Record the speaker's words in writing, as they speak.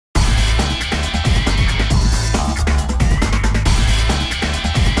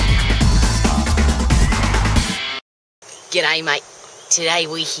G'day mate, today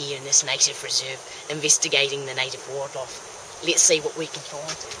we're here in this native reserve investigating the native wildlife. Let's see what we can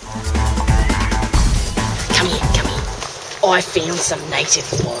find. Come here, come here. I found some native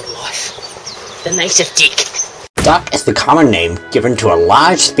wildlife. The native duck. Duck is the common name given to a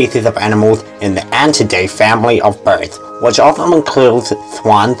large species of animals in the Antidae family of birds, which often includes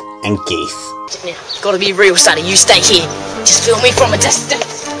swans and geese. Now, gotta be real, sonny, you stay here. Just film me from a distance.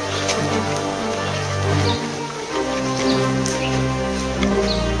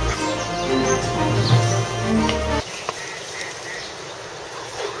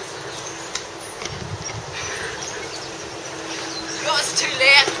 Too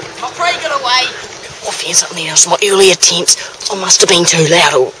loud. My prey got away. I found something else. My earlier attempts, I must have been too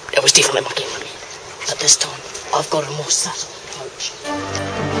loud, or it was definitely my camera. But this time, I've got a more subtle approach.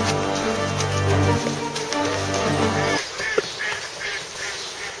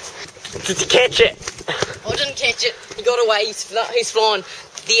 Did you catch it? I didn't catch it. He got away. He's flying.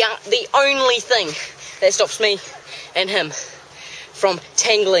 The only thing that stops me and him from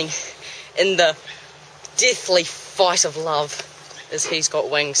tangling in the deathly fight of love is he's got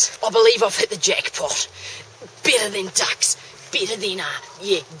wings. I believe I've hit the jackpot. Better than ducks, better than,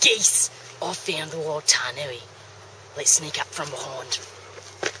 geese. I found the wild tarnui. Let's sneak up from behind.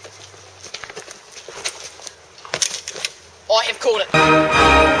 I have caught it.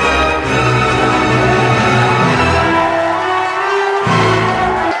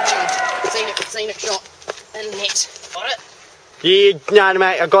 Seen it shot in net. Got it? Yeah, no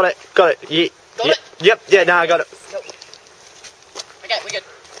mate, I got it, yeah. Got it? Yep, yeah, no, I got it. Okay, we're good.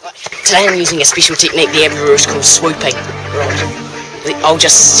 Right. Today I'm using a special technique the Aborigines call swooping. Right. I'll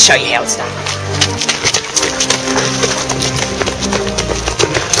just show you how it's done.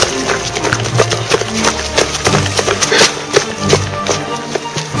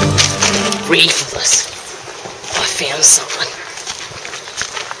 Ready for this? I found something.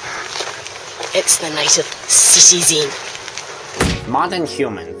 It's the native citizen. Modern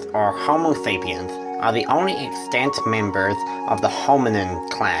humans, or Homo sapiens, are the only extant members of the hominin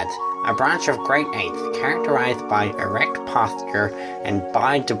clade, a branch of great apes characterized by erect posture and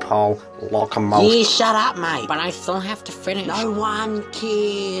bipedal locomotion. Yeah, shut up, mate, but I still have to finish. No one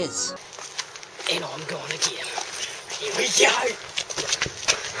cares. And I'm gonna get him. Here we go.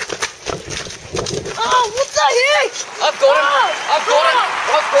 Oh, what the heck? I've got him. I've got him.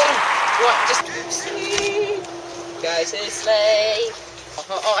 I've got him. Right, just go to sleep.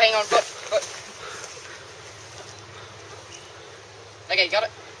 Oh, hang on, foot. Okay, got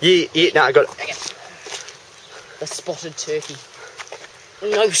it? Yeah, no, I got it. Okay. The spotted turkey.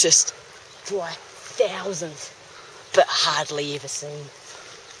 Noticed by thousands, but hardly ever seen.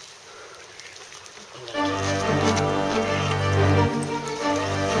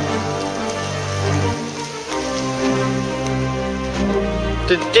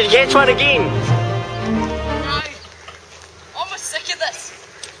 Did you catch one again? No. I'm sick of this.